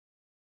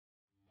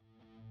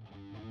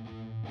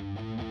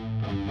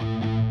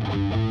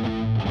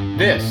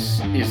This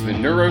is the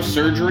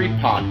Neurosurgery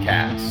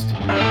Podcast.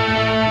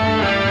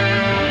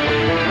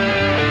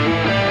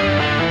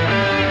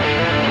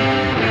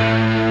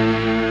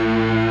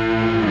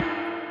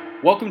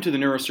 Welcome to the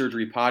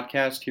Neurosurgery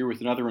Podcast, here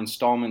with another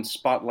installment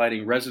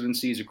spotlighting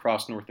residencies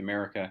across North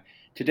America.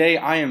 Today,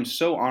 I am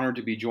so honored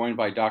to be joined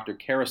by Dr.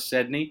 Kara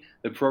Sedney,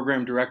 the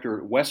Program Director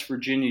at West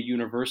Virginia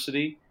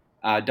University.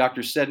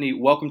 Dr. Sedney,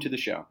 welcome to the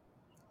show.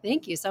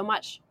 Thank you so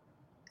much.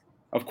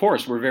 Of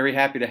course, we're very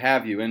happy to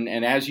have you. And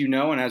as you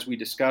know, and as we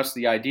discussed,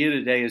 the idea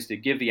today is to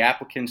give the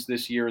applicants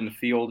this year in the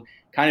field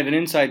kind of an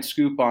inside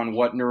scoop on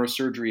what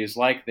neurosurgery is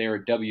like there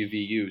at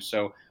WVU.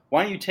 So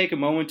why don't you take a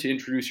moment to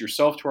introduce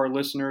yourself to our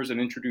listeners and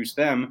introduce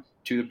them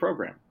to the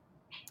program?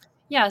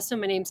 Yeah, so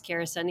my name's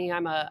Kara Sedney.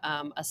 I'm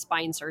a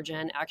spine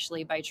surgeon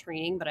actually by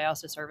training, but I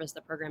also serve as the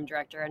program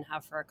director and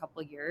have for a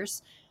couple of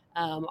years.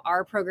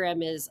 Our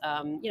program is,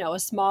 a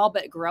small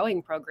but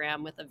growing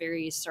program with a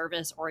very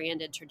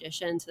service-oriented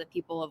tradition to the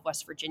people of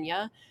West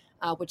Virginia,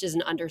 which is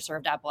an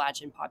underserved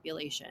Appalachian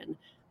population.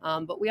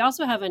 But we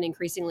also have an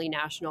increasingly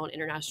national and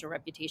international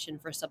reputation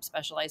for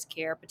subspecialized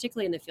care,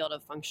 particularly in the field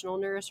of functional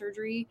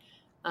neurosurgery.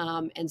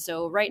 And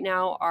so right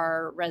now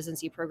our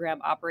residency program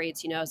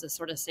operates, as a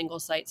sort of single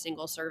site,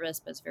 single service,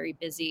 but it's very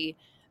busy.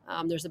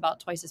 There's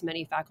about twice as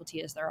many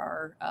faculty as there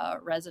are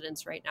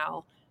residents right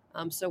now.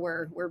 So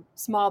we're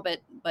small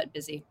but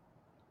busy.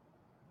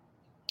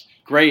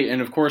 Great. And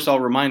of course,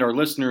 I'll remind our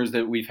listeners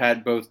that we've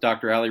had both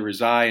Dr. Ali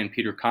Rezai and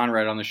Peter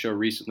Conrad on the show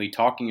recently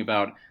talking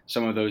about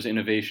some of those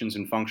innovations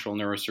in functional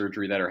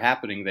neurosurgery that are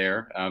happening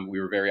there. We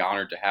were very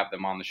honored to have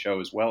them on the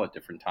show as well at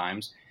different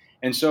times.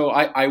 And so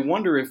I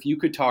wonder if you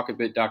could talk a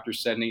bit, Dr.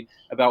 Sedney,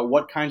 about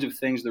what kinds of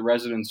things the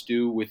residents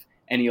do with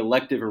any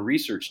elective or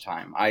research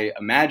time. I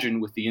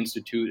imagine with the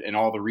Institute and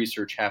all the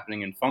research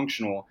happening in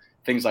functional,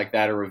 things like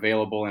that are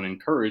available and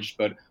encouraged,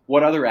 but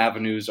what other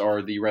avenues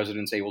are the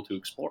residents able to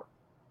explore?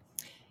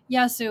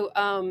 Yeah, so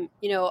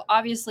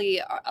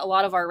obviously a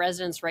lot of our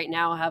residents right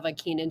now have a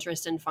keen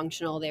interest in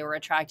functional. They were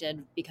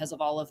attracted because of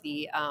all of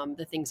the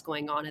things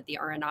going on at the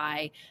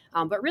RNI.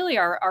 But really,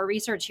 our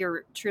research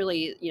here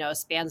truly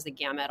spans the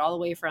gamut, all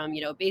the way from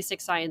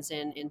basic science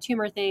in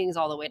tumor things,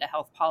 all the way to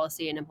health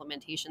policy and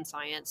implementation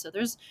science. So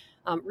there's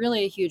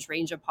really a huge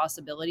range of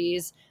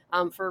possibilities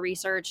for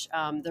research.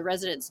 The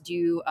residents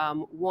do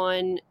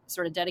one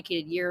sort of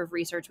dedicated year of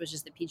research, which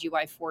is the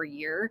PGY4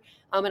 year.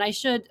 And I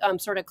should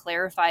sort of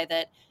clarify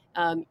that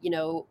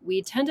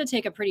we tend to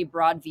take a pretty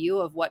broad view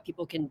of what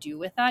people can do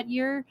with that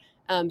year.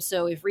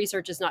 So if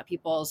research is not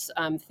people's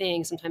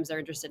thing, sometimes they're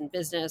interested in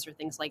business or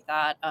things like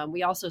that.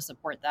 We also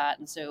support that.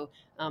 And so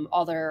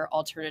other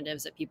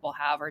alternatives that people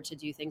have are to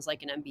do things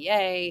like an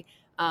MBA,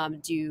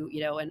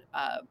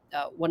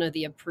 one of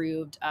the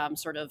approved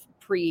sort of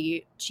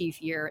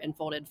pre-chief year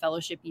enfolded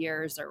fellowship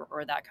years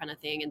or that kind of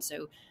thing. And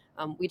so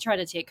we try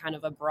to take kind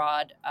of a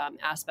broad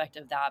aspect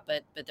of that,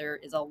 but there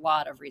is a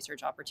lot of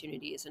research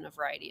opportunities in a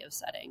variety of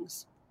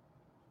settings.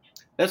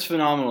 That's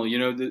phenomenal.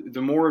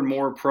 The more and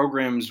more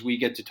programs we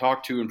get to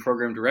talk to and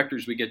program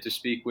directors we get to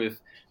speak with,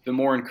 the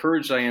more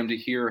encouraged I am to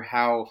hear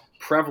how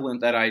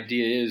prevalent that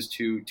idea is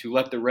to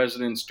let the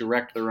residents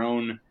direct their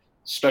own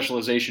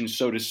specialization,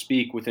 so to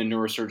speak, within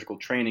neurosurgical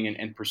training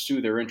and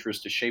pursue their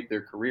interest to shape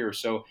their career.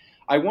 So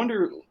I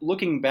wonder,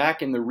 looking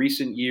back in the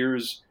recent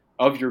years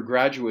of your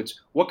graduates,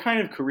 what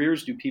kind of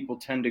careers do people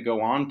tend to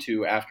go on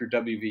to after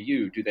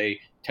WVU? Do they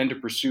tend to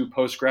pursue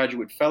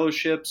postgraduate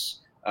fellowships,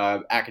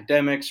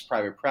 academics,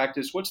 private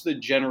practice? What's the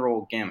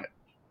general gamut?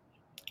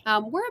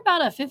 We're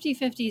about a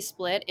 50-50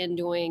 split in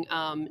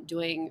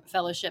doing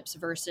fellowships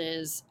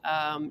versus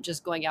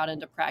just going out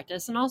into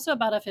practice, and also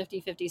about a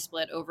 50-50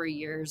 split over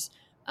years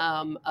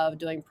of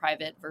doing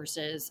private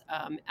versus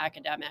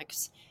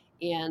academics.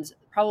 And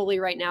probably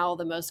right now,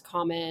 the most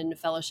common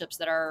fellowships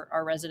that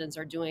our residents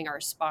are doing are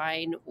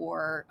spine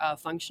or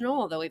functional,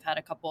 although we've had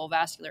a couple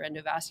vascular,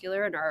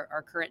 endovascular, and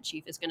our current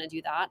chief is going to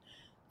do that.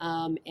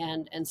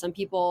 And some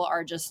people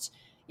are just,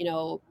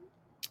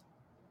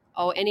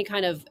 any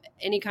kind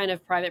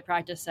of private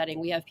practice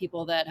setting. We have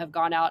people that have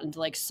gone out into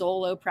like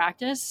solo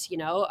practice,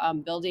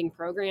 building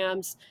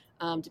programs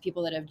to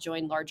people that have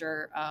joined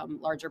larger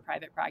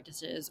private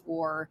practices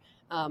or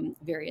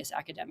various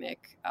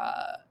academic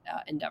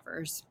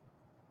endeavors.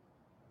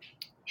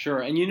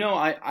 Sure. And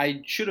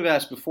I should have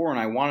asked before, and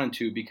I wanted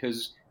to,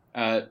 because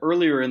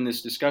earlier in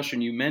this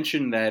discussion, you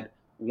mentioned that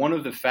one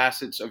of the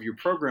facets of your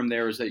program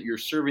there is that you're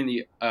serving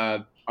the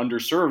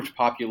underserved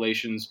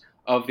populations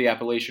of the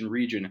Appalachian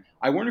region.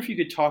 I wonder if you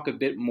could talk a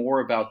bit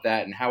more about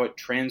that and how it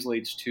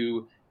translates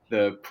to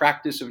the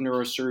practice of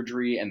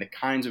neurosurgery and the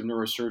kinds of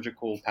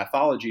neurosurgical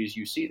pathologies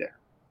you see there.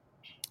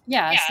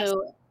 Yeah.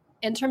 So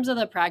in terms of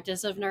the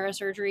practice of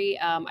neurosurgery,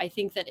 I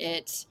think that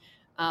it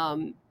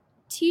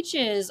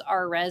teaches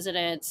our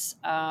residents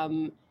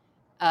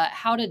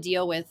how to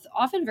deal with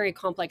often very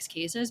complex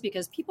cases,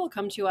 because people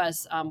come to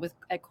us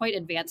at quite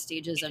advanced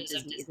stages of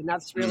disease, and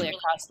that's really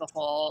across the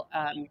whole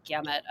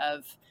gamut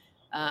of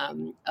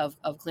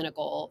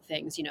clinical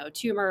things.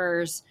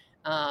 Tumors,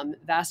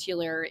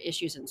 vascular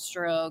issues and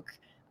stroke,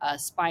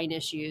 spine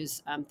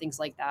issues, things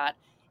like that.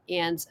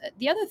 And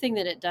the other thing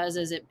that it does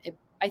is it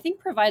I think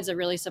provides a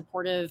really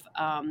supportive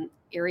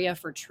area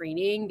for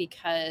training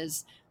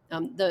because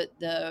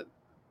the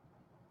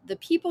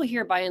people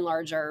here by and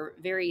large are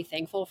very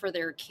thankful for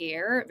their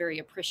care, very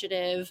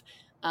appreciative,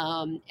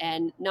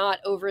 and not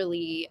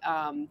overly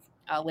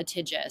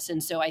litigious.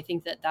 And so I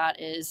think that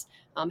that is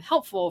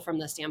helpful from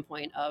the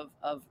standpoint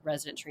of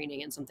resident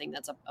training and something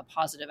that's a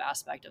positive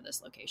aspect of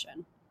this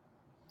location.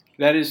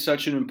 That is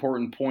such an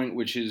important point,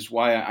 which is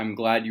why I'm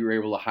glad you were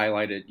able to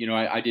highlight it.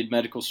 I did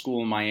medical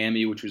school in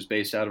Miami, which was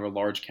based out of a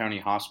large county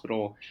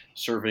hospital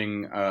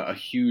serving a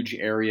huge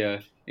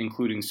area,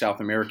 including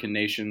South American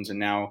nations. And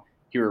now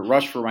here at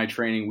Rush for my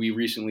training, we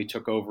recently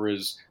took over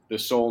as the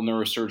sole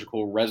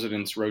neurosurgical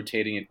residents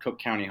rotating at Cook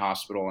County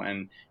Hospital.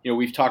 And,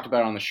 we've talked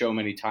about it on the show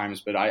many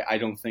times, but I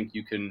don't think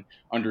you can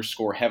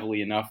underscore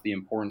heavily enough the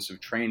importance of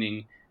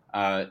training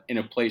in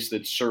a place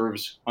that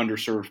serves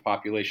underserved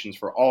populations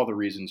for all the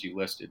reasons you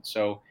listed.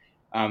 So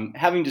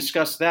having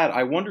discussed that,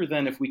 I wonder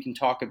then if we can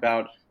talk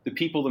about the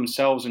people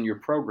themselves in your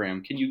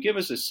program. Can you give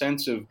us a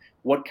sense of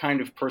what kind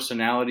of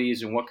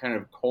personalities and what kind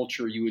of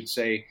culture you would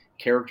say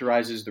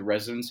characterizes the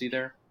residency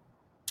there?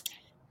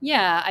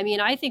 Yeah, I mean,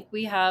 I think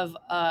we have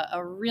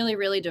a really,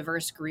 really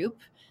diverse group.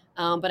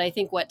 But I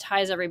think what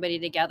ties everybody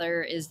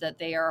together is that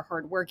they are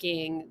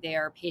hardworking, they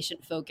are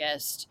patient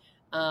focused,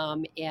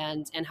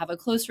 and have a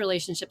close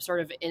relationship, sort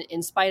of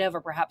in spite of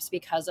or perhaps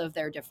because of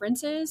their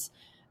differences.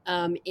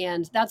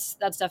 And that's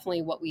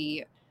definitely what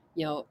we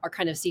are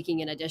kind of seeking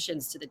in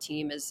additions to the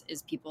team is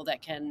people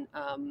that can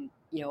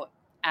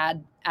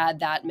add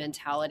that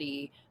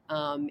mentality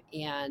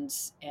and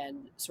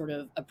sort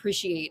of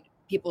appreciate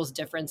people's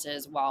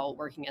differences while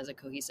working as a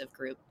cohesive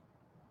group.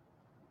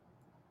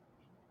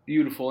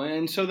 Beautiful.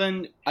 And so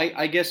then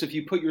I guess if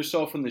you put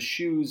yourself in the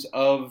shoes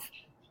of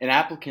an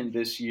applicant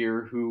this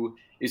year who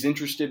is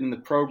interested in the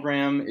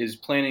program, is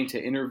planning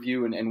to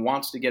interview and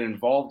wants to get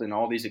involved in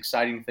all these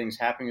exciting things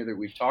happening that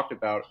we've talked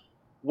about,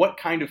 what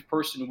kind of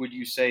person would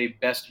you say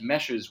best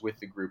meshes with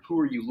the group? Who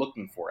are you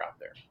looking for out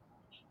there?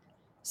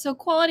 So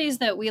qualities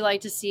that we like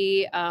to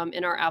see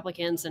in our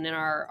applicants and in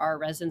our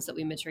residents that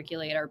we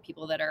matriculate are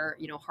people that are,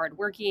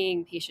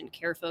 hardworking, patient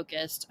care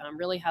focused,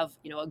 really have,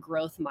 a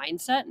growth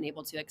mindset and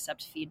able to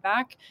accept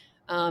feedback.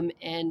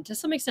 And to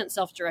some extent,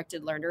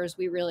 self-directed learners.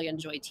 We really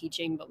enjoy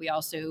teaching, but we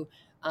also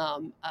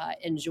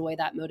enjoy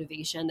that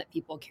motivation that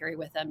people carry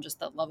with them, just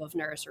the love of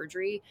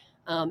neurosurgery.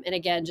 And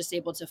again, just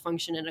able to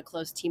function in a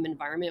close team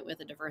environment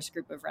with a diverse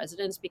group of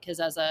residents, because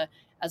as a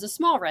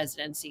small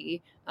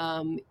residency,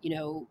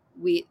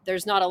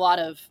 there's not a lot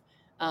of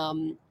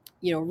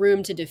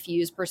room to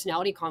diffuse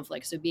personality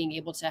conflict. So being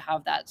able to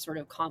have that sort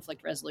of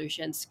conflict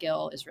resolution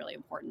skill is really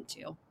important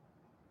too.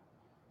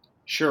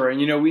 Sure. And,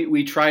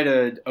 we try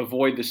to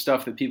avoid the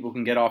stuff that people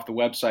can get off the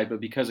website, but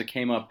because it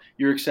came up,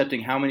 you're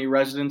accepting how many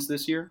residents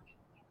this year?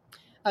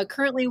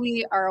 Currently,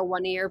 we are a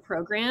 1-year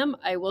program.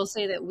 I will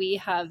say that we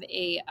have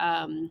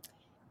an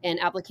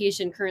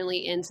application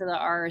currently into the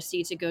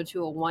RRC to go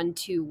to a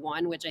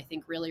 1-2-1, which I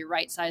think really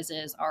right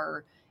sizes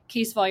our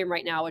case volume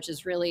right now, which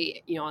is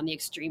really on the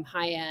extreme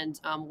high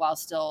end, while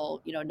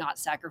still not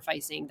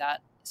sacrificing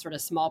that sort of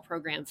small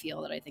program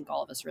feel that I think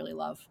all of us really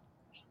love.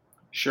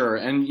 Sure.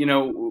 And,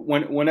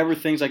 whenever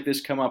things like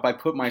this come up, I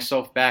put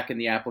myself back in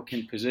the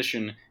applicant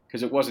position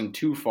because it wasn't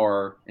too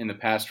far in the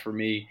past for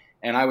me.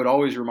 And I would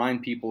always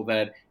remind people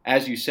that,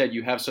 as you said,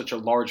 you have such a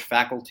large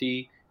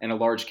faculty and a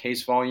large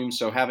case volume.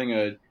 So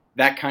having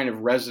that kind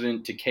of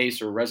resident to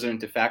case or resident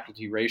to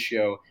faculty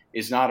ratio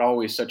is not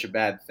always such a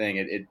bad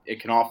thing. It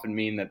can often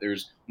mean that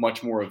there's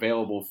much more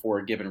available for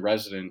a given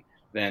resident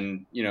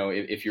than,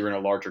 if you're in a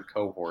larger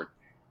cohort.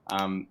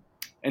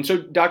 And so,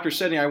 Dr.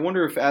 Sedney, I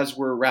wonder if, as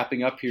we're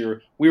wrapping up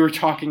here, we were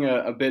talking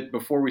a bit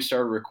before we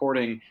started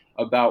recording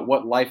about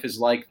what life is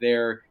like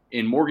there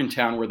in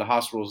Morgantown, where the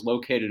hospital is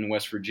located in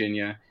West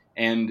Virginia.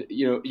 And,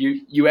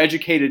 you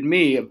educated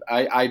me.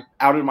 I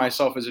outed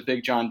myself as a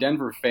big John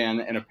Denver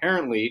fan. And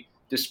apparently,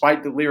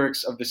 despite the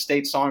lyrics of the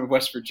state song of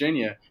West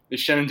Virginia, the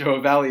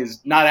Shenandoah Valley is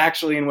not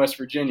actually in West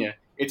Virginia.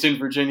 It's in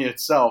Virginia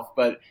itself.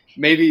 But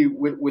maybe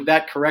with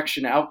that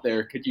correction out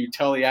there, could you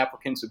tell the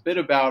applicants a bit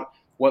about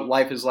what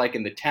life is like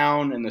in the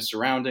town and the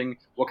surrounding,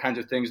 what kinds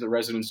of things the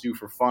residents do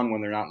for fun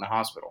when they're not in the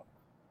hospital?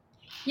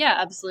 Yeah,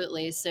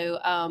 absolutely. So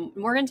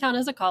Morgantown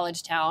is a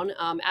college town.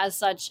 As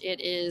such,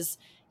 it is,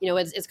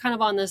 it's kind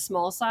of on the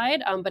small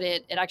side, but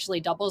it actually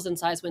doubles in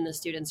size when the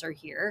students are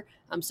here.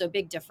 So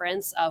big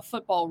difference.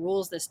 Football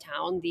rules this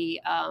town.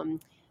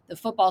 The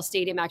football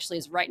stadium actually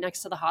is right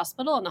next to the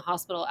hospital, and the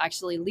hospital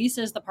actually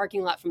leases the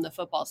parking lot from the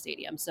football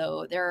stadium.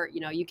 So there,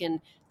 you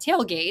can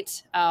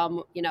tailgate,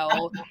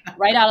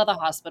 right out of the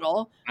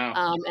hospital.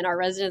 Oh. And our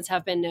residents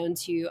have been known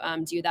to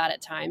do that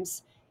at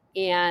times.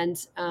 And,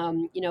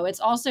 it's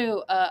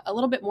also a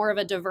little bit more of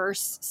a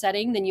diverse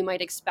setting than you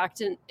might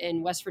expect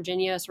in West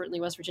Virginia.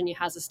 Certainly West Virginia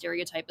has a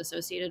stereotype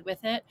associated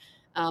with it.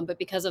 But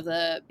because of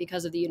the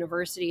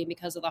university and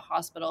because of the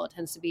hospital, it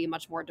tends to be a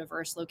much more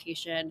diverse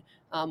location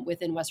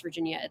within West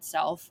Virginia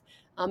itself.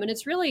 And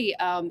it's really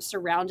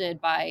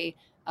surrounded by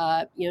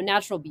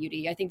natural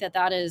beauty. I think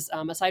that is,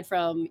 aside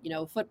from,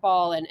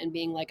 football and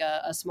being like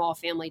a small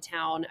family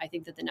town, I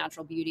think that the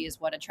natural beauty is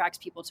what attracts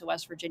people to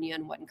West Virginia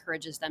and what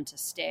encourages them to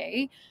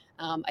stay.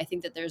 I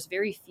think that there's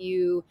very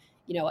few,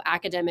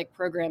 academic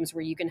programs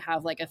where you can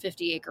have like a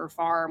 50-acre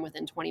farm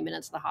within 20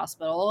 minutes of the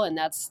hospital. And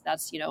that's,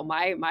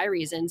 my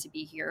reason to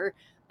be here.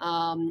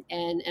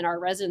 And our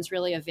residents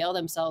really avail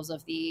themselves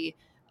of the,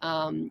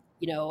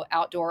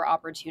 outdoor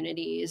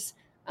opportunities.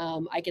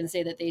 I can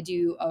say that they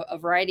do a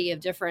variety of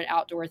different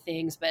outdoor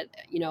things, but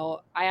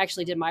I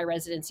actually did my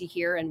residency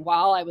here, and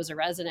while I was a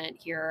resident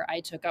here,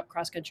 I took up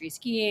cross country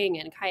skiing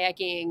and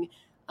kayaking,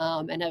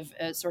 and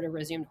have sort of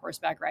resumed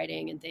horseback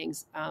riding and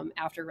things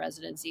after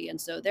residency. And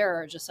so there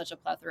are just such a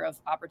plethora of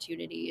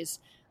opportunities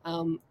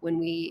when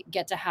we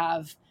get to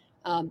have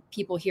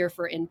people here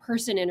for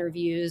in-person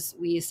interviews.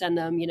 We send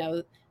them,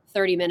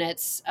 30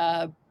 minutes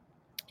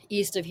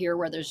east of here,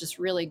 where there's just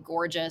really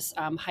gorgeous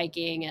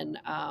hiking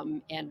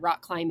and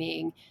rock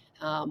climbing,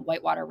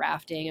 whitewater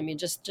rafting. I mean,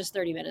 just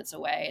 30 minutes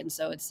away, and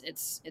so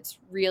it's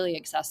really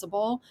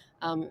accessible,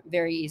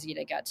 very easy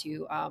to get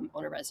to on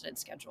a resident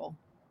schedule.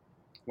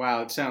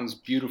 Wow, it sounds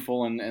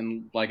beautiful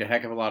and like a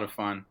heck of a lot of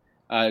fun.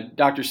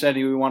 Dr.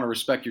 Sethi, we want to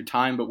respect your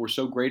time, but we're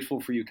so grateful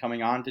for you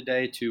coming on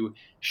today to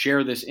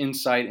share this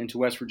insight into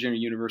West Virginia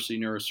University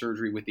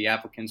neurosurgery with the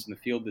applicants in the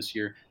field this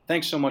year.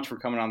 Thanks so much for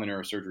coming on the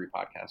Neurosurgery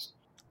Podcast.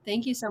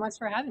 Thank you so much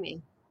for having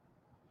me.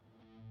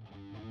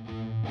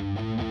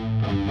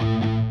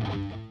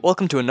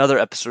 Welcome to another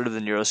episode of the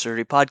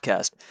Neurosurgery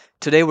Podcast.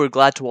 Today we're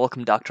glad to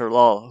welcome Dr.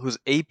 Lal, who's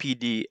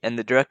APD and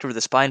the director of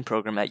the spine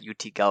program at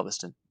UT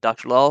Galveston.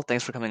 Dr. Lal,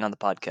 thanks for coming on the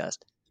podcast.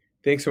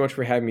 Thanks so much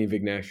for having me,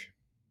 Vignesh.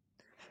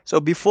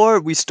 So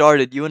before we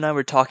started, you and I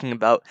were talking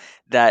about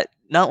that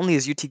not only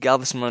is UT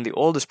Galveston one of the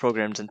oldest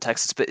programs in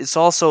Texas, but it's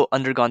also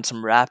undergone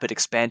some rapid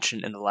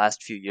expansion in the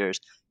last few years.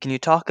 Can you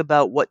talk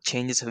about what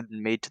changes have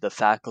been made to the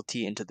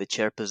faculty and to the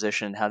chair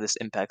position and how this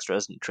impacts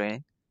resident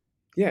training?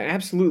 Yeah,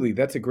 absolutely.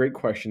 That's a great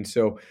question.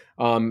 So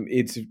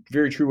it's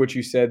very true what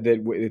you said,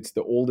 that it's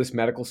the oldest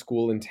medical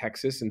school in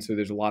Texas. And so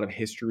there's a lot of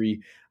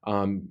history,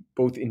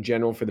 both in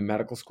general for the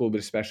medical school, but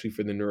especially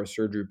for the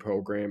neurosurgery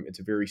program. It's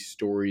a very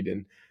storied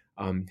and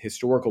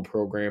historical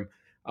program.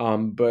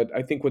 But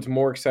I think what's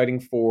more exciting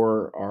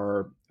for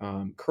our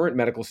current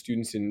medical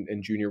students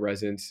and junior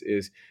residents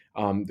is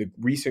the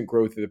recent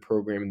growth of the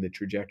program and the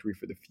trajectory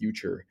for the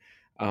future.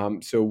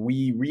 So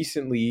we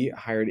recently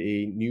hired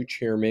a new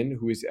chairman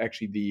who is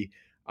actually the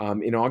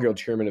inaugural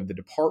chairman of the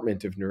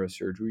Department of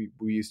Neurosurgery.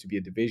 We used to be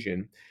a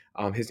division.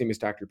 His name is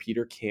Dr.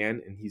 Peter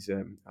Kan, and he's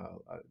a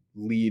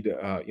lead,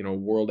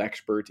 world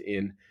expert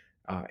in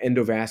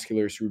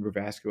endovascular,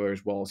 cerebrovascular,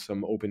 as well as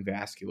some open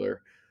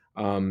vascular.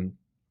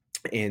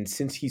 And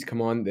since he's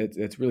come on,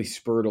 that's really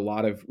spurred a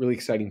lot of really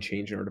exciting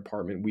change in our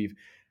department. We've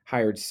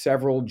hired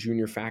several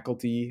junior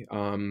faculty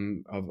of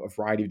a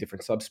variety of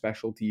different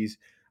subspecialties.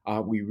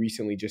 We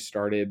recently just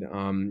started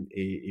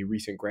a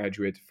recent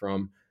graduate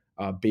from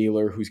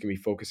Baylor who's going to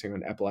be focusing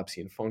on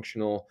epilepsy and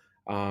functional.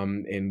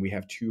 And we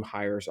have two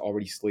hires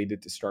already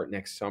slated to start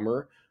next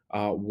summer.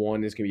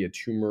 One is going to be a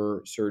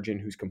tumor surgeon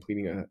who's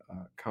completing a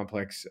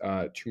complex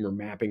tumor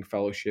mapping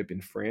fellowship in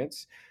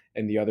France.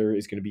 And the other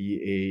is going to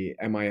be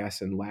a MIS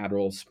and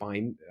lateral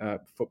spine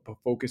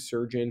focus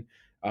surgeon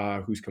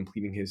who's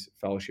completing his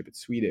fellowship at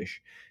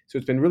Swedish. So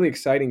it's been really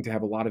exciting to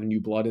have a lot of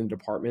new blood in the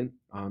department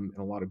and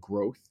a lot of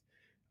growth.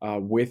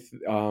 With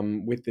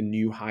the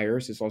new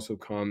hires has also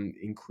come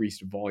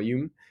increased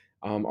volume.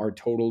 Our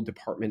total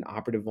department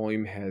operative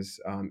volume has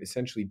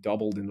essentially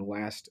doubled in the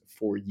last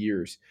 4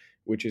 years,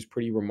 which is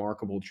pretty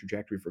remarkable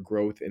trajectory for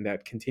growth, and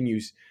that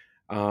continues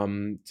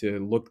to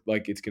look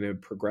like it's going to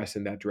progress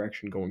in that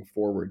direction going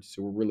forward.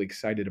 So we're really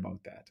excited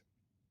about that.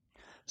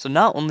 So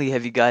not only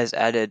have you guys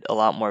added a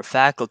lot more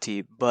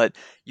faculty, but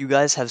you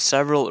guys have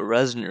several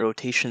resident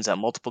rotations at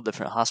multiple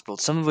different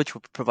hospitals, some of which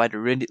will provide a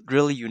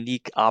really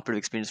unique operative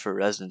experience for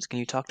residents. Can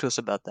you talk to us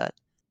about that?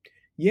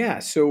 Yeah,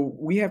 so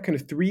we have kind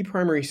of three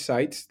primary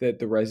sites that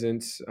the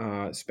residents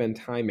spend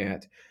time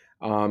at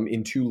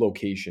in two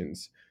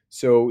locations.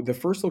 So the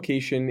first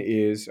location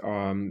is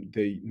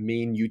the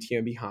main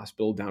UTMB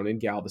hospital down in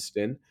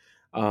Galveston.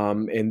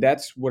 And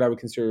that's what I would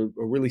consider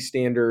a really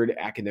standard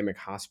academic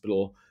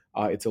hospital.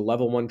 It's a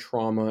level 1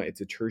 trauma.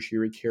 It's a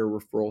tertiary care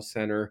referral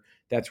center.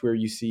 That's where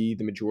you see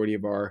the majority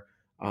of our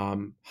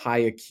high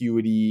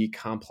acuity,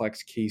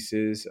 complex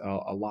cases,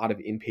 a lot of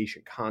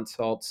inpatient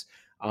consults.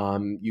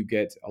 You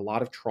get a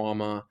lot of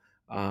trauma,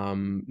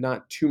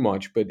 not too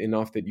much, but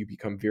enough that you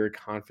become very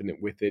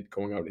confident with it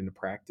going out into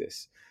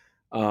practice.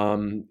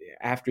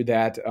 After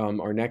that,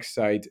 our next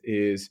site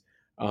is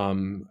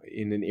in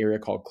an area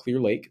called Clear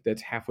Lake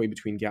that's halfway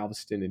between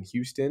Galveston and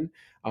Houston.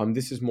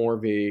 This is more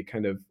of a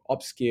kind of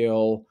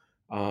upscale,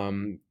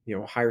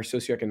 higher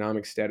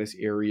socioeconomic status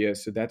area.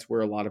 So that's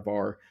where a lot of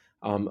our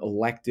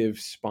elective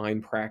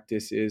spine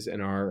practice is,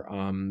 and our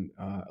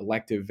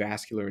elective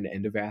vascular and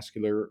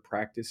endovascular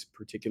practice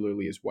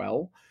particularly as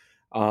well.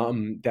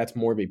 That's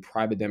more of a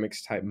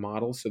privademics type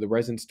model. So the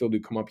residents still do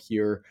come up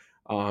here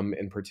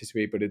and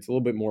participate, but it's a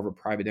little bit more of a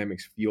private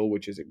feel,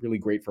 which is really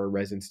great for our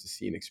residents to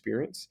see and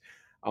experience.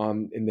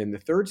 And then the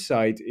third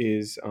site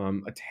is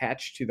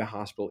attached to the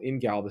hospital in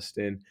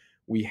Galveston.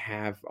 We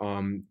have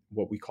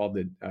what we call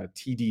the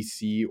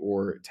TDC,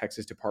 or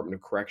Texas Department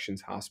of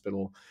Corrections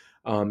Hospital.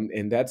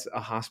 And that's a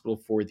hospital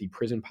for the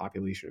prison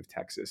population of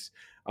Texas.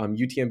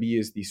 UTMB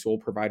is the sole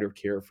provider of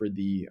care for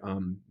the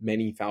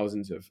many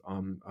thousands of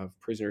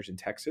prisoners in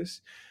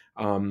Texas.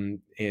 And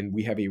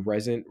we have a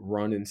resident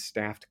run and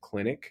staffed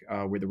clinic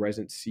where the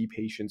residents see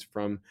patients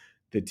from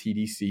the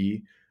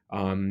TDC.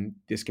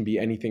 This can be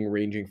anything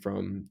ranging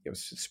from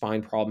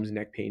spine problems,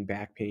 neck pain,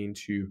 back pain,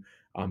 to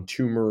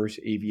tumors,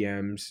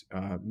 AVMs,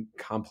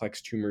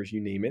 complex tumors,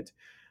 you name it.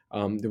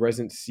 The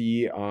residents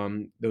see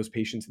those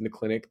patients in the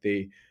clinic.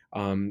 They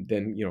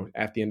then,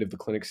 at the end of the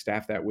clinic,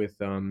 staff that with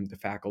the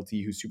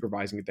faculty who's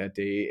supervising it that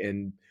day,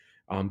 and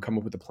come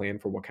up with a plan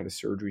for what kind of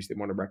surgeries they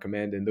want to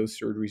recommend. And those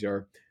surgeries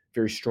are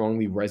very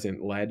strongly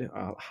resident-led,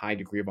 high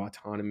degree of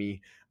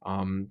autonomy.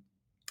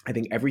 I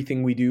think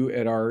everything we do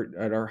at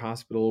our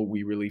hospital,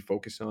 we really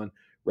focus on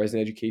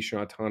resident education,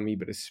 autonomy,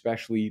 but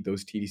especially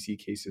those TDC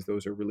cases.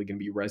 Those are really going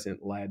to be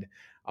resident led,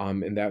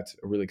 and that's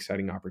a really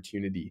exciting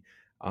opportunity.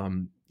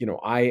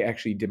 I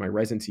actually did my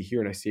residency here,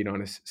 and I stayed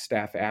on as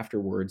staff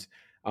afterwards.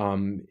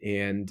 And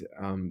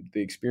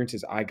the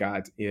experiences I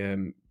got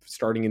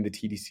starting in the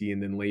TDC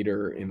and then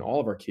later in all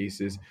of our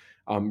cases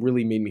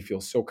really made me feel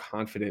so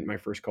confident in my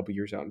first couple of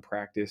years out in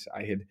practice.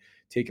 I had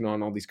taken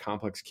on all these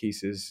complex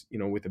cases,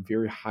 with a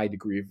very high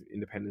degree of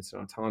independence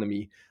and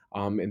autonomy,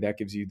 and that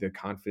gives you the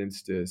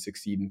confidence to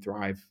succeed and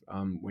thrive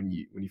when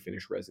you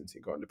finish residency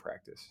and go into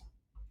practice.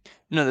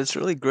 No, that's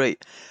really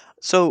great.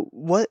 So,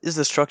 what is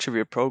the structure of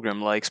your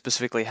program like?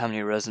 Specifically, how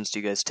many residents do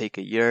you guys take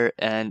a year?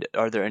 And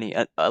are there any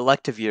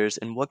elective years?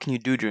 And what can you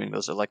do during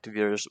those elective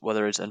years,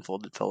 whether it's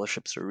unfolded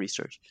fellowships or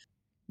research?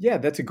 Yeah,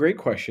 that's a great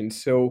question.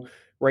 So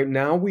right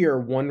now we are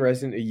one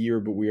resident a year,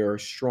 but we are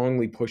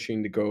strongly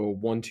pushing to go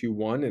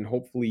 1-2-1 and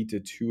hopefully to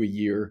 2 a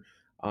year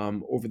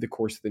over the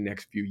course of the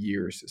next few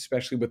years,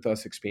 especially with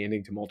us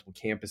expanding to multiple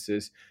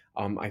campuses.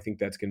 I think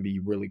that's going to be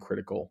really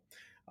critical.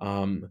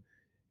 Um,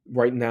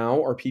 Right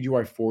now, our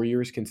PGY 4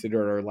 year is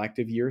considered our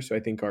elective year. So I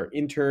think our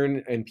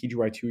intern and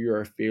PGY 2 year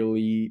are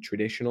fairly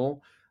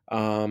traditional.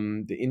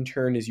 The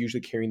intern is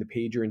usually carrying the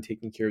pager and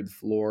taking care of the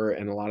floor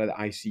and a lot of the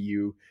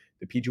ICU.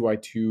 The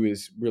PGY 2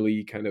 is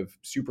really kind of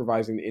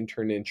supervising the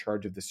intern in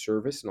charge of the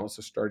service and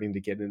also starting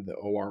to get into the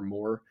OR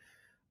more.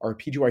 Our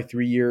PGY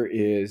 3 year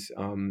is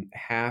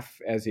half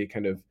as a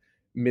kind of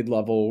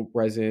mid-level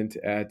resident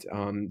at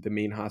the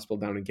main hospital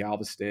down in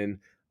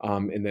Galveston,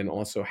 and then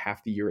also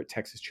half the year at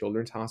Texas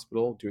Children's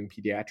Hospital doing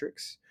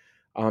pediatrics.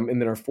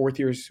 And then our 4th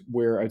year is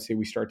where I'd say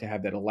we start to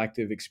have that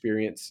elective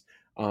experience.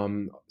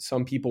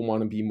 Some people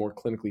want to be more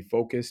clinically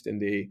focused,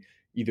 and they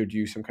either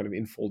do some kind of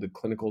enfolded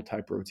clinical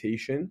type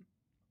rotation,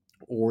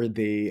 or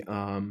they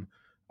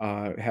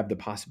have the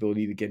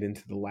possibility to get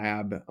into the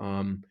lab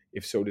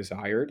if so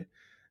desired.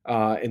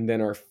 And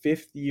then our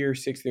 5th year,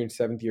 6th year, and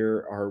 7th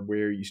year are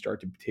where you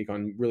start to take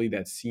on really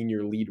that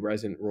senior lead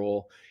resident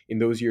role. In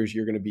those years,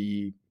 you're going to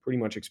be pretty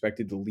much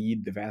expected to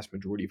lead the vast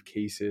majority of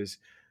cases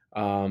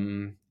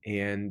and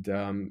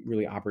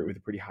really operate with a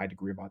pretty high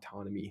degree of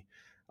autonomy.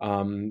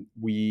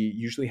 We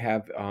usually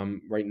have,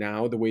 right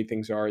now, the way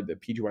things are, the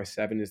PGY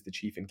 7 is the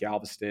chief in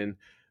Galveston.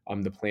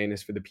 The plan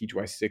is for the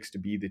PGY 6 to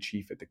be the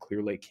chief at the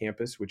Clear Lake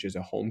campus, which is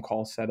a home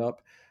call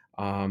setup.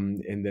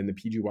 And then the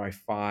PGY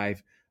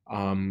 5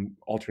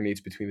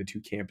 alternates between the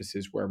two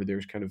campuses wherever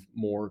there's kind of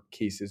more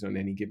cases on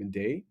any given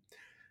day.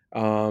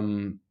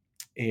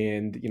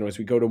 And as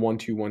we go to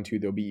 1-2-1-2,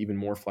 there'll be even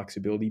more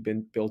flexibility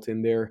built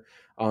in there.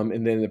 And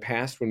then in the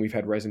past, when we've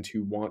had residents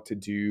who want to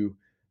do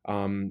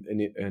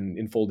an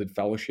enfolded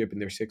fellowship in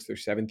their 6th or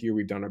 7th year,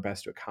 we've done our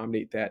best to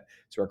accommodate that.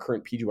 So our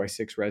current PGY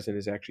 6 resident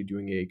is actually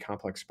doing a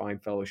complex spine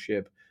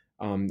fellowship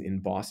in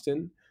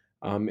Boston.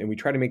 And we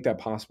try to make that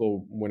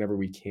possible whenever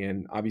we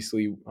can.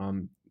 Obviously,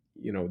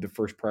 the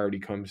first priority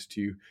comes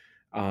to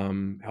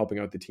helping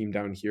out the team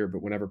down here,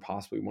 but whenever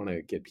possible, we want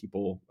to get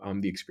people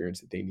the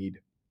experience that they need.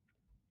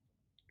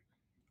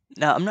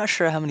 Now, I'm not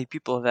sure how many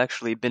people have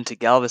actually been to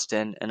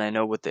Galveston, and I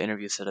know with the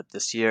interview set up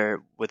this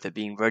year, with it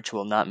being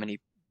virtual, not many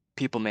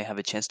people may have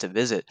a chance to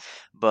visit.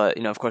 But,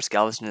 of course,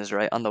 Galveston is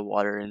right on the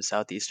water in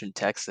southeastern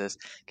Texas.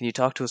 Can you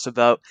talk to us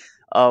about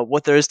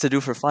what there is to do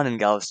for fun in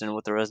Galveston and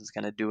what the residents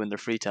kind of do in their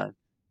free time?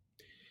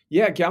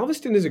 Yeah,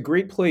 Galveston is a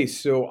great place.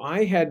 So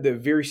I had the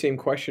very same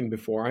question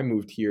before I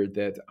moved here,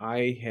 that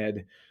I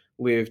had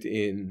lived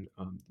in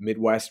the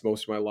Midwest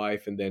most of my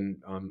life, and then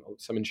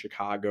some in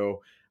Chicago.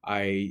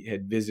 I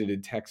had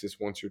visited Texas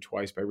once or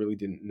twice, but I really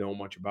didn't know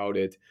much about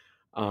it.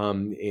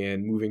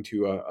 And moving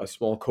to a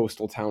small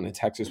coastal town in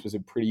Texas was a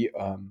pretty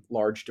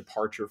large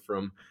departure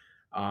from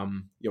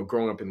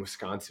growing up in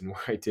Wisconsin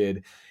where I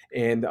did.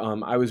 And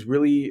I was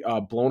really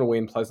blown away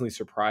and pleasantly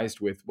surprised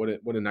with what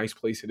a nice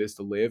place it is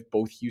to live,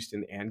 both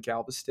Houston and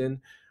Galveston.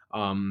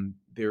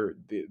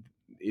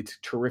 It's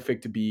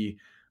terrific to be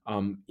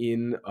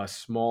in a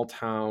small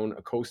town,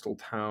 a coastal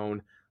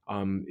town,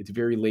 It's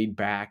very laid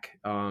back.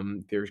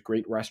 There's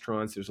great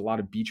restaurants. There's a lot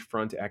of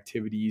beachfront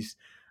activities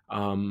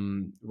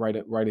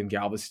right in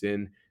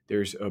Galveston.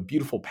 There's a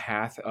beautiful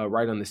path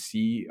right on the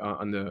sea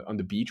on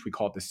the beach. We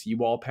call it the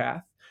Seawall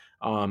Path.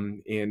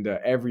 And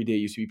every day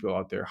you see people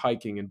out there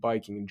hiking and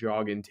biking and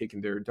jogging,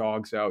 taking their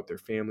dogs out, their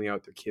family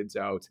out, their kids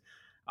out.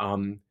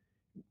 Um,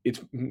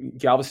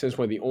 Galveston is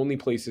one of the only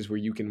places where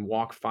you can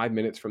walk 5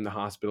 minutes from the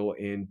hospital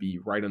and be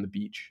right on the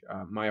beach.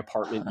 My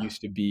apartment used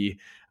to be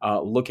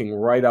looking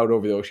right out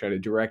over the ocean, I had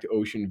a direct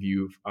ocean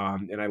view,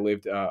 and I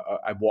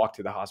walked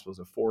to the hospital. It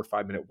was a 4 or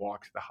 5 minute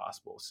walk to the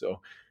hospital, so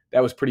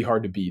that was pretty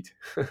hard to beat.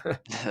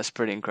 That's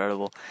pretty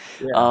incredible.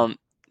 Yeah. Um,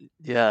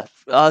 yeah.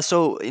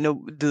 So,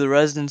 do the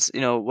residents,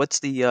 what's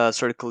the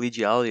sort of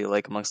collegiality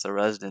like amongst the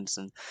residents,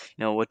 and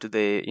what do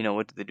they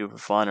do for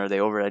fun? Are they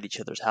over at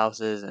each other's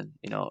houses, and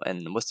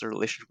and what's the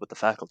relationship with the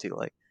faculty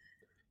like?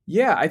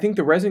 Yeah, I think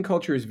the resident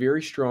culture is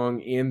very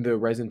strong, and the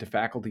resident to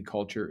faculty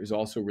culture is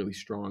also really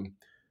strong.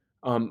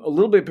 A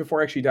little bit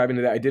before I actually dive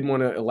into that, I did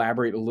want to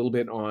elaborate a little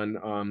bit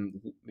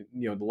on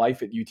the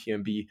life at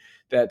UTMB.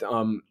 That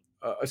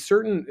a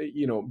certain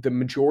the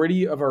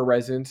majority of our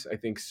residents, I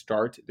think,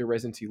 start their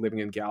residency living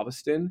in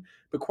Galveston,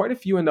 but quite a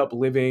few end up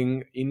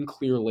living in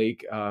Clear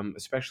Lake,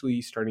 especially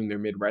starting their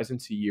mid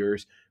residency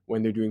years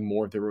when they're doing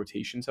more of their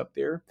rotations up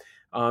there.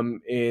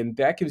 And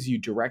that gives you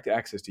direct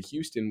access to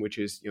Houston, which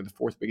is the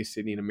fourth biggest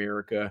city in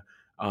America.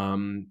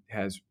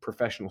 Has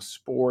professional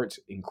sports,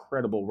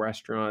 incredible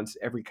restaurants,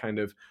 every kind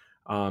of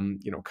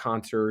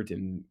concert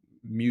and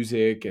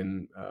music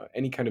and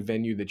any kind of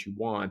venue that you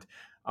want.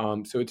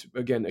 So it's,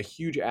 again, a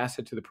huge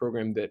asset to the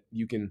program that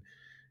you can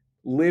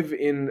live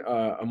in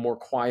a more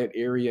quiet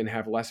area and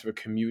have less of a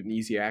commute and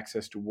easy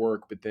access to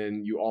work, but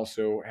then you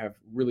also have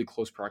really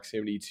close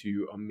proximity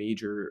to a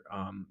major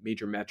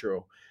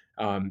metro.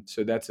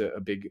 So that's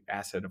a big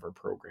asset of our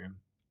program.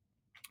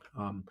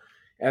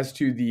 As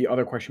to the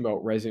other question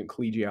about resident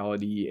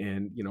collegiality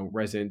and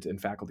resident and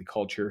faculty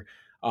culture,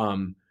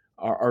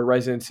 our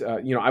residents,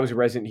 I was a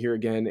resident here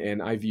again,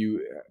 and I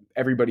view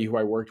everybody who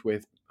I worked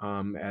with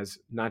as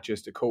not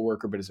just a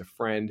coworker, but as a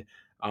friend.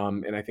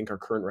 And I think our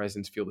current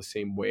residents feel the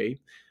same way.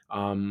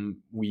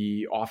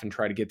 We often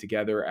try to get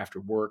together after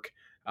work.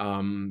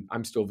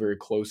 I'm still very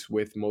close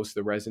with most of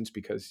the residents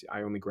because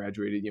I only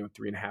graduated,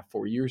 3.5,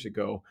 4 years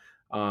ago.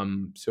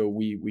 So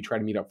we try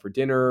to meet up for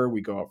dinner.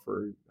 We go out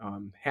for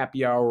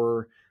happy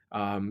hour.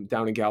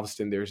 Down in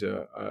Galveston, there's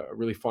a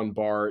really fun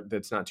bar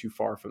that's not too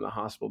far from the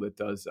hospital that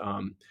does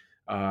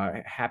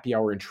happy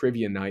hour and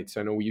trivia nights.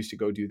 So I know we used to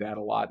go do that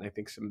a lot, and I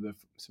think some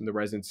of the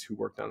residents who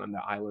worked on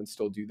the island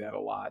still do that a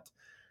lot.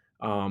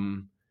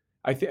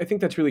 I think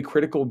that's really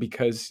critical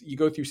because you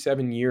go through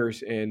 7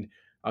 years, and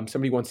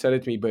somebody once said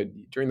it to me, but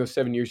during those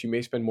 7 years, you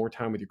may spend more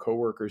time with your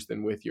coworkers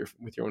than with your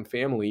own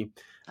family.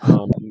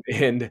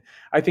 And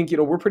I think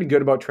we're pretty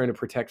good about trying to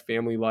protect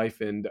family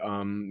life and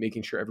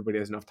making sure everybody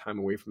has enough time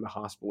away from the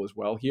hospital as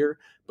well here.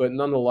 But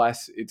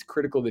nonetheless, it's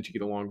critical that you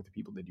get along with the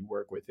people that you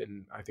work with,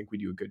 and I think we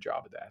do a good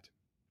job of that.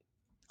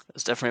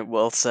 That's definitely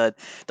well said.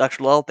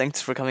 Dr. Lowell,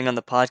 thanks for coming on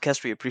the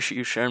podcast. We appreciate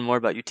you sharing more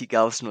about UT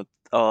Galveston with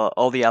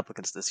all the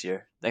applicants this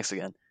year. Thanks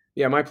again.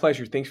 Yeah, my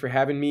pleasure. Thanks for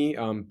having me.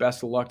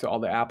 Best of luck to all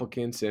the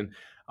applicants. And,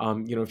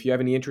 if you have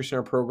any interest in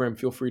our program,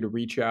 feel free to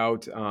reach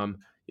out.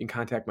 You can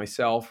contact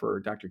myself or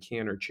Dr.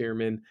 Can, our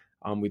chairman.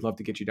 We'd love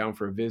to get you down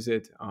for a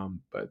visit.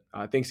 But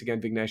thanks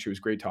again, Vignesh. It was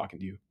great talking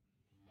to you.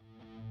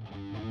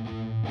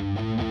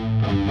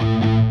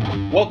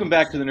 Welcome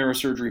back to the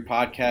Neurosurgery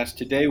Podcast.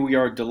 Today we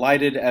are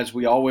delighted, as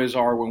we always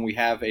are when we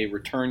have a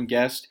return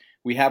guest.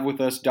 We have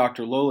with us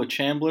Dr. Lola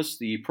Chambliss,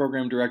 the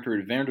program director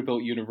at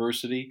Vanderbilt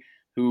University,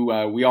 who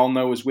we all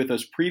know was with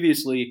us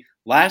previously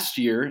last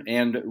year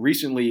and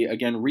recently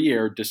again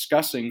re-aired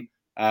discussing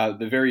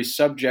the very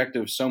subject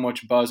of so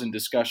much buzz and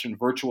discussion,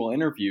 virtual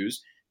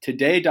interviews.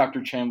 Today,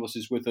 Dr. Chambliss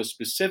is with us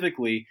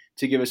specifically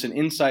to give us an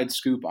inside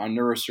scoop on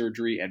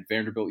neurosurgery at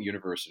Vanderbilt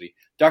University.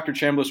 Dr.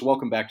 Chambliss,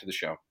 welcome back to the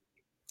show.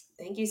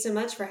 Thank you so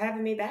much for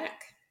having me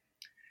back.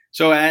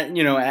 So,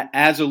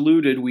 as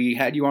alluded, we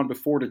had you on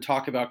before to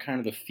talk about kind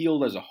of the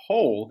field as a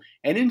whole.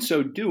 And in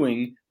so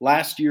doing,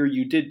 last year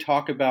you did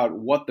talk about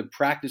what the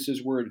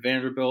practices were at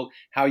Vanderbilt,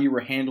 how you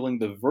were handling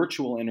the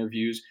virtual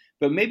interviews.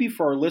 But maybe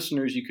for our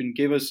listeners, you can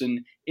give us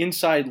an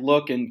inside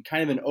look and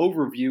kind of an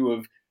overview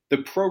of the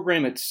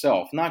program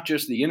itself, not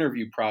just the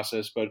interview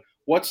process, but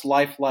what's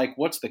life like,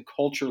 what's the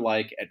culture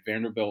like at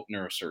Vanderbilt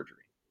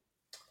Neurosurgery?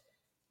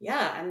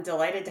 Yeah, I'm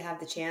delighted to have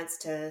the chance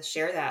to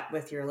share that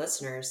with your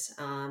listeners.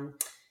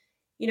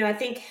 I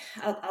think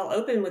I'll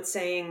open with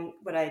saying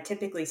what I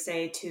typically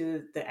say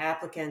to the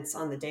applicants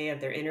on the day of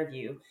their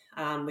interview,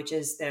 which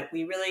is that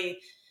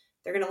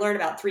they're going to learn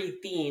about 3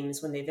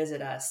 themes when they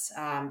visit us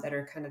that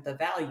are kind of the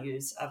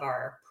values of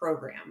our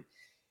program.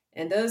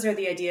 And those are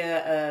the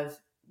idea of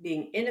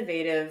being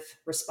innovative,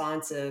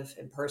 responsive,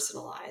 and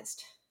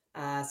personalized.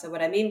 So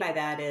what I mean by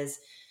that is,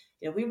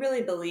 we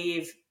really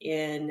believe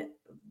in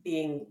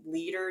being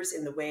leaders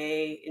in the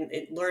way,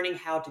 in learning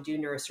how to do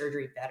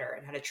neurosurgery better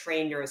and how to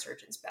train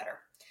neurosurgeons better.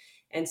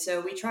 And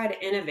so we try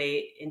to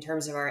innovate in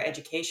terms of our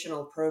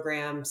educational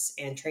programs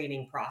and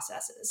training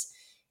processes.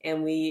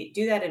 And we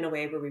do that in a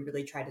way where we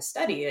really try to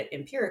study it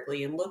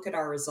empirically and look at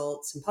our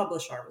results and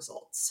publish our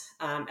results.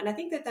 And I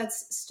think that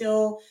that's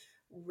still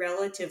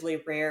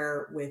relatively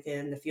rare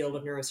within the field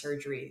of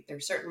neurosurgery.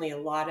 There's certainly a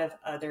lot of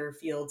other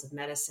fields of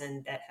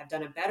medicine that have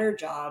done a better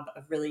job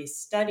of really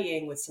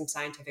studying with some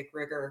scientific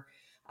rigor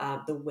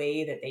the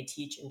way that they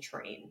teach and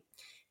train.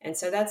 And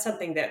so that's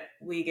something that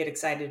we get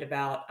excited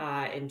about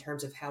in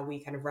terms of how we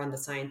kind of run the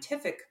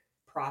scientific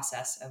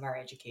process of our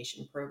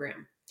education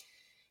program.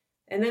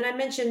 And then I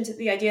mentioned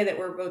the idea that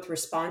we're both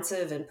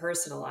responsive and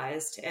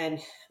personalized. And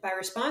by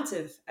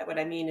responsive, what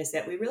I mean is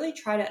that we really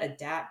try to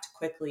adapt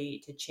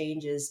quickly to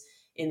changes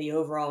in the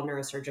overall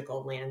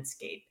neurosurgical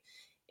landscape.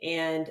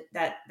 And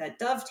that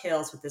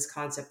dovetails with this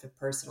concept of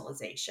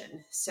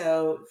personalization.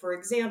 So, for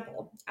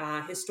example,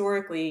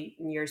 historically,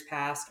 in years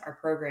past, our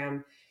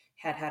program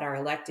had our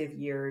elective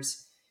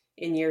years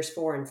in years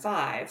 4 and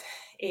 5.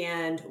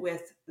 And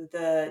with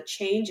the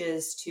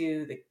changes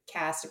to the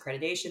CAST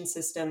accreditation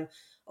system,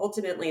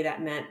 ultimately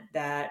that meant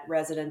that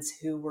residents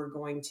who were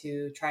going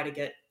to try to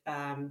do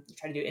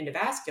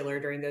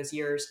endovascular during those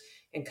years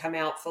and come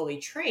out fully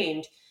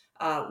trained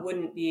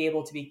wouldn't be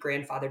able to be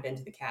grandfathered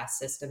into the CAST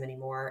system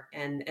anymore.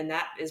 And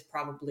that is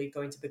probably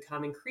going to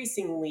become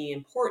increasingly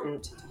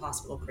important to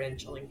hospital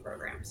credentialing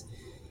programs.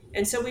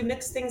 And so we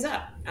mixed things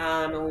up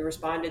and we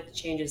responded to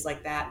changes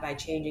like that by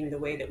changing the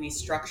way that we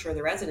structure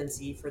the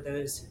residency for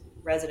those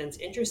residents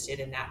interested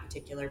in that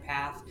particular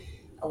path,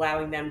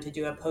 allowing them to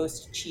do a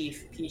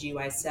post-chief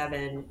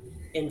PGY7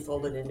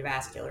 enfolded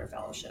endovascular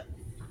fellowship.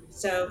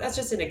 So that's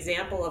just an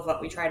example of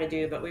what we try to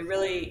do, but we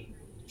really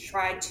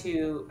try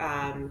to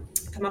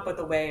come up with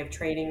a way of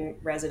training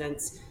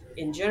residents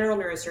in general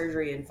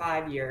neurosurgery in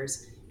 5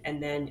 years,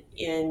 and then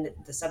in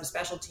the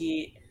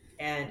subspecialty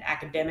and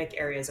academic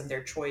areas of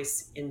their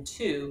choice in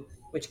 2,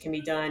 which can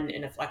be done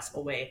in a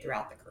flexible way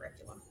throughout the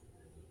curriculum.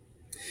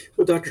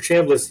 Well, Dr.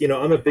 Chambliss,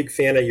 I'm a big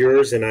fan of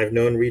yours, and I've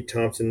known Reed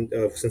Thompson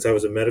since I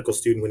was a medical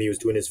student when he was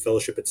doing his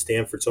fellowship at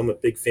Stanford. So I'm a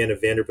big fan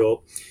of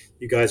Vanderbilt.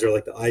 You guys are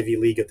like the Ivy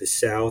League of the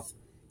South,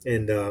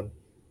 and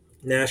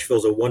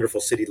Nashville's a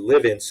wonderful city to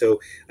live in. So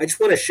I just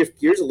want to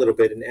shift gears a little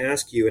bit and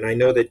ask you, and I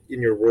know that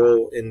in your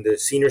role in the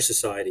Senior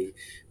Society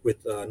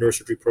with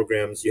neurosurgery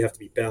programs, you have to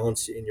be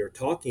balanced in your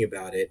talking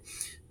about it.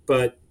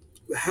 But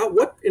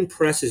what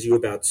impresses you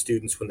about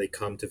students when they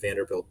come to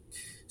Vanderbilt?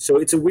 So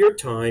it's a weird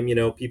time,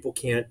 people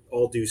can't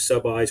all do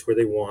sub-Is where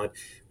they want.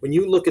 When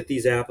you look at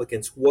these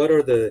applicants, what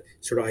are the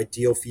sort of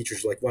ideal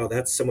features like, wow,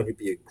 that's someone who'd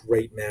be a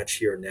great match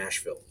here in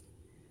Nashville?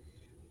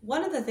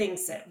 One of the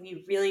things that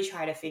we really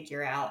try to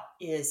figure out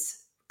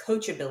is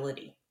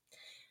coachability.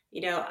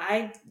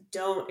 I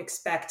don't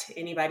expect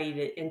anybody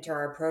to enter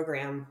our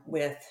program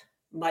with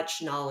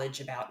much knowledge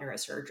about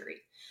neurosurgery.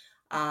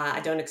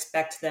 I don't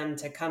expect them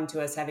to come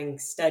to us having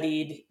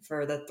studied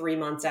for the 3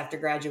 months after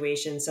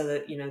graduation so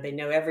that, they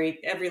know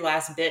every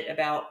last bit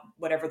about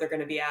whatever they're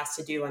going to be asked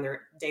to do on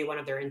their day 1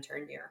 of their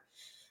intern year.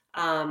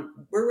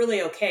 We're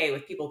really okay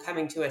with people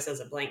coming to us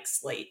as a blank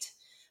slate.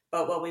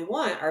 But what we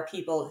want are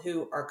people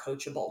who are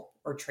coachable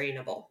or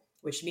trainable,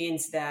 which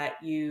means that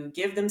you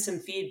give them some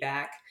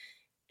feedback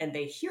and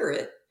they hear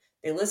it,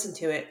 they listen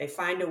to it, they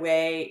find a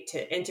way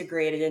to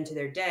integrate it into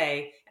their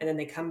day, and then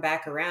they come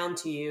back around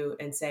to you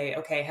and say,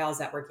 okay, how's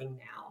that working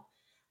now?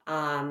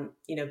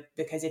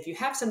 Because if you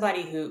have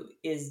somebody who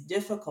is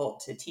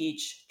difficult to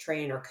teach,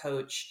 train, or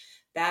coach,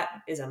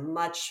 that is a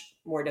much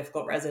more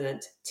difficult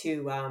resident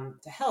to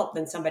help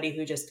than somebody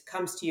who just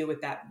comes to you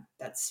with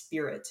that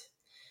spirit.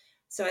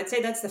 So I'd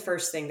say that's the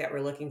first thing that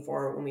we're looking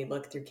for when we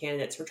look through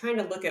candidates. We're trying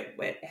to look at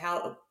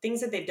how things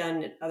that they've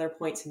done at other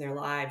points in their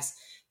lives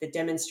that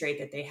demonstrate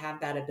that they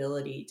have that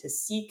ability to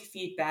seek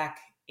feedback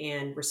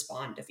and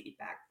respond to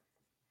feedback.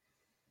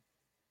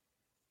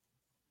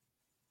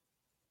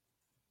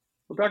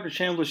 Well, Dr.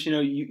 Chambliss,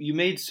 you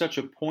made such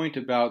a point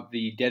about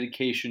the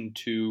dedication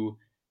to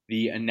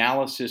the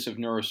analysis of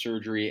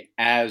neurosurgery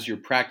as you're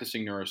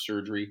practicing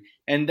neurosurgery.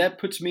 And that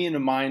puts me in the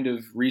mind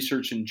of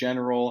research in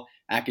general,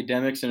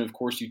 academics, and of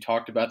course, you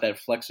talked about that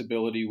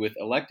flexibility with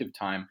elective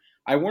time.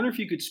 I wonder if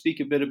you could speak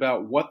a bit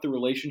about what the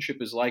relationship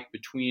is like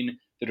between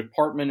the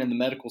department and the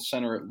medical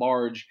center at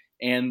large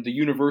and the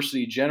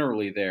university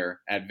generally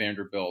there at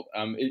Vanderbilt.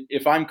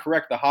 If I'm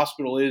correct, the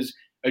hospital is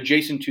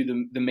adjacent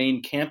to the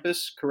main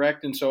campus,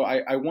 correct? And so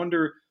I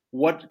wonder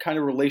what kind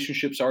of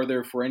relationships are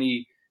there for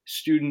any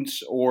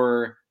students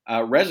or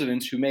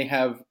residents who may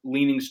have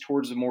leanings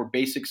towards the more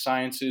basic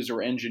sciences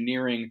or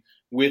engineering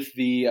with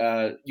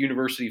the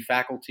university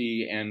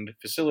faculty and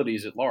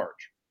facilities at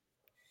large.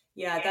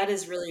 Yeah, that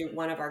is really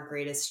one of our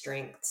greatest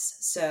strengths.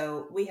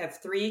 So we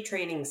have 3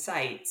 training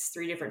sites,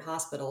 3 different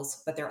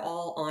hospitals, but they're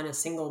all on a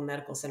single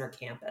medical center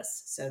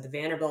campus. So the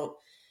Vanderbilt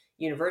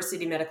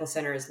University Medical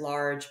Center is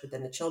large, but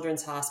then the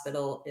Children's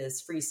Hospital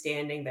is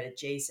freestanding but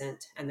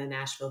adjacent, and the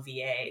Nashville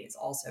VA is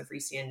also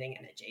freestanding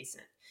and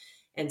adjacent.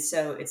 And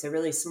so it's a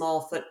really small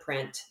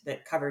footprint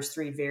that covers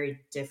 3 very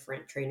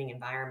different training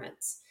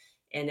environments.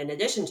 And in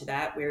addition to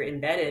that, we're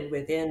embedded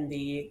within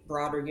the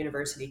broader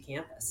university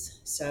campus.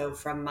 So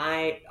from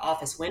my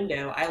office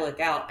window, I look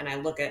out and I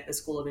look at the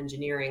School of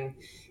Engineering,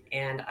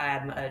 and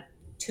I'm a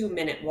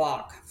 2-minute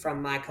walk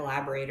from my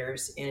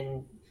collaborators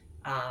in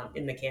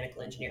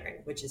mechanical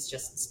engineering, which is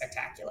just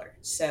spectacular.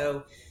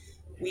 So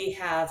we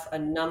have a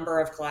number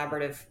of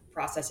collaborative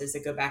processes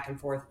that go back and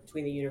forth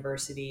between the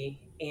university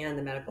and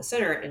the medical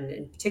center,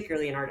 and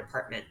particularly in our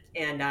department.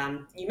 And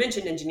you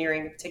mentioned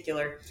engineering in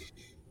particular.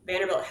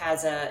 Vanderbilt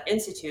has an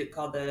institute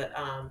called the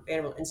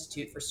Vanderbilt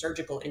Institute for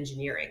Surgical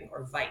Engineering,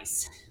 or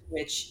VICE,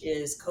 which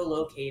is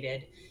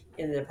co-located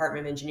in the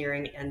Department of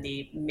Engineering and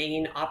the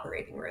main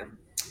operating room.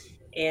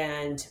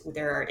 And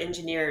there are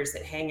engineers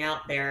that hang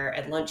out there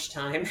at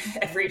lunchtime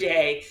every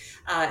day,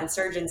 and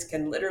surgeons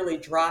can literally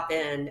drop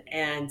in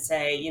and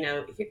say,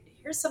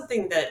 here's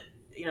something that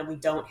we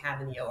don't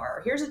have in the OR.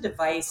 Or here's a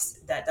device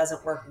that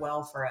doesn't work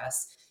well for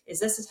us. Is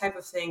this the type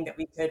of thing that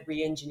we could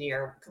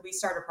re-engineer? Could we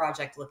start a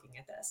project looking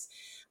at this?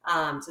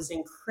 So it's an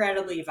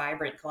incredibly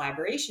vibrant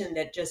collaboration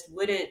that just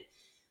wouldn't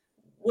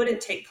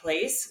take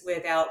place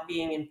without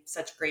being in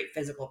such great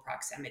physical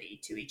proximity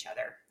to each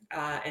other.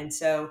 And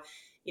so,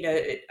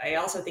 I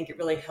also think it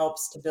really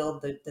helps to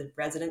build the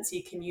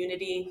residency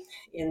community,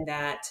 in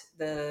that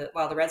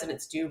while the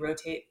residents do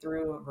rotate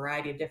through a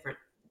variety of different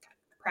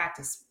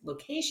practice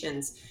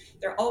locations,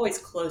 they're always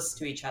close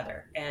to each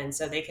other. And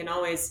so they can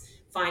always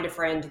find a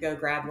friend to go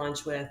grab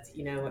lunch with.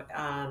 They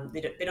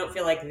don't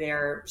feel like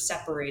they're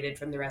separated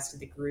from the rest of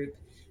the group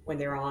when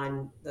they're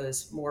on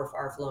those more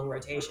far-flung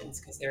rotations,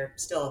 because they're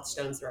still a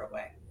stone's throw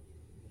away.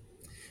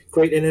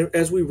 Great. And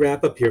as we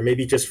wrap up here,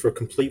 maybe just for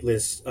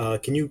completeness,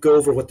 can you go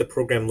over what the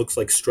program looks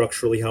like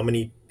structurally, how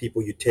many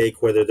people you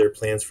take, whether there are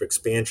plans for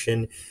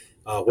expansion,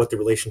 what the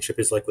relationship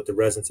is like with the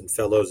residents and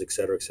fellows, et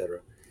cetera, et cetera?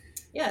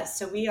 Yeah,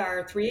 so we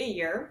are 3 a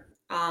year.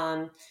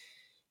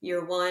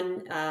 Year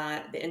one,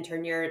 the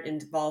intern year,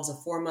 involves a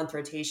 4-month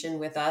rotation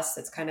with us.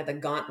 That's kind of the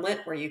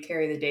gauntlet where you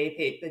carry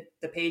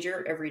the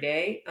pager every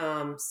day,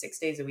 6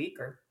 days a week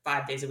or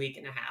 5 days a week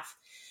and a half.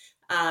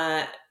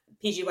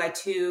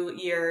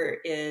 PGY2 year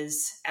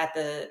is at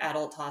the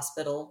adult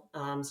hospital.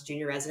 It's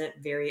junior resident,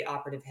 very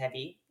operative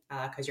heavy,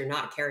 because you're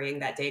not carrying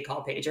that day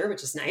call pager,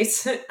 which is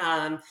nice.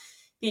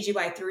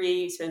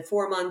 PGY3, you spend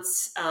 4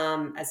 months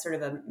as sort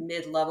of a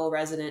mid-level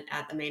resident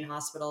at the main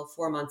hospital,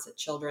 4 months at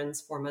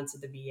Children's, 4 months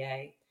at the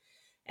VA.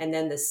 And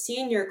then the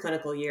senior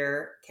clinical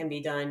year can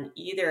be done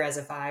either as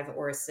a 5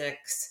 or a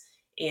 6,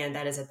 and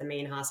that is at the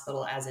main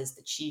hospital, as is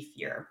the chief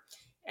year.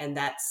 And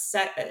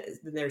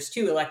there's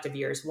 2 elective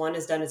years. One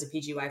is done as a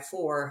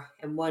PGY4,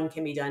 and one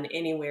can be done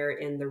anywhere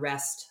in the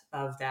rest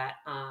of that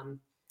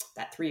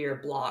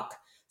 3-year block.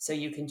 So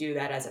you can do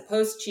that as a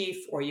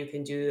post-chief, or you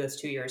can do those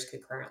 2 years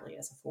concurrently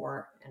as a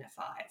 4 and a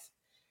 5.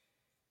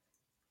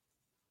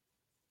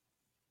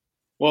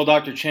 Well,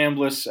 Dr.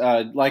 Chambliss,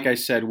 like I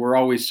said, we're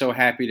always so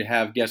happy to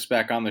have guests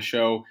back on the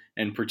show,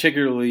 and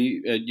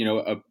particularly,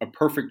 a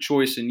perfect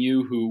choice in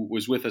you, who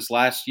was with us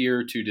last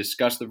year to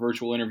discuss the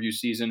virtual interview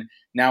season,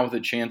 now with a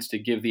chance to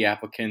give the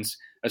applicants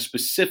a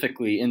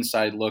specifically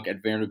inside look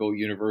at Vanderbilt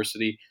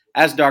University.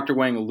 As Dr.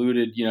 Wang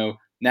alluded,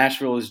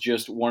 Nashville is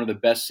just one of the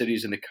best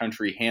cities in the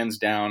country, hands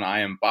down.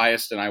 I am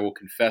biased, and I will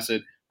confess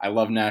it. I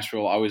love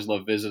Nashville. I always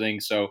love visiting.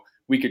 So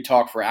we could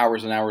talk for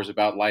hours and hours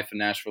about life in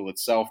Nashville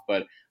itself,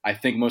 but I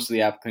think most of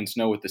the applicants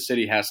know what the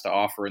city has to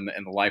offer in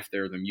the life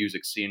there, the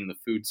music scene and the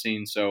food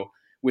scene. So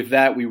with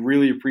that, we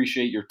really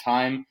appreciate your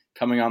time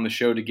coming on the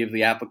show to give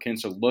the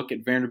applicants a look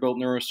at Vanderbilt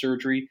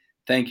neurosurgery.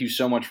 Thank you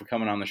so much for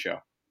coming on the show.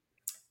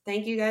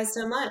 Thank you guys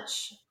so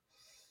much.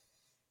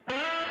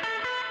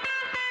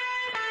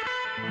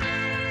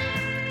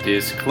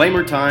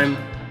 Disclaimer time.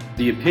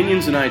 The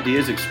opinions and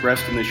ideas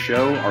expressed in this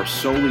show are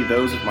solely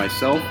those of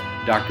myself,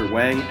 Dr.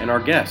 Wang, and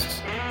our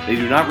guests. They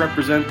do not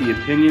represent the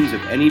opinions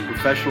of any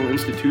professional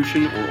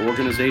institution or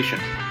organization.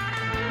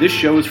 This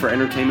show is for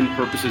entertainment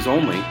purposes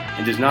only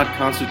and does not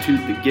constitute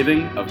the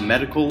giving of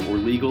medical or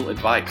legal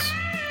advice.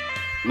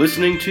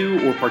 Listening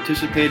to or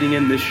participating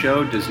in this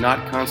show does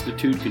not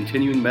constitute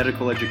continuing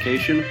medical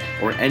education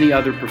or any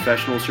other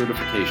professional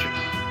certification.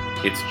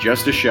 It's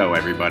just a show,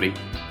 everybody.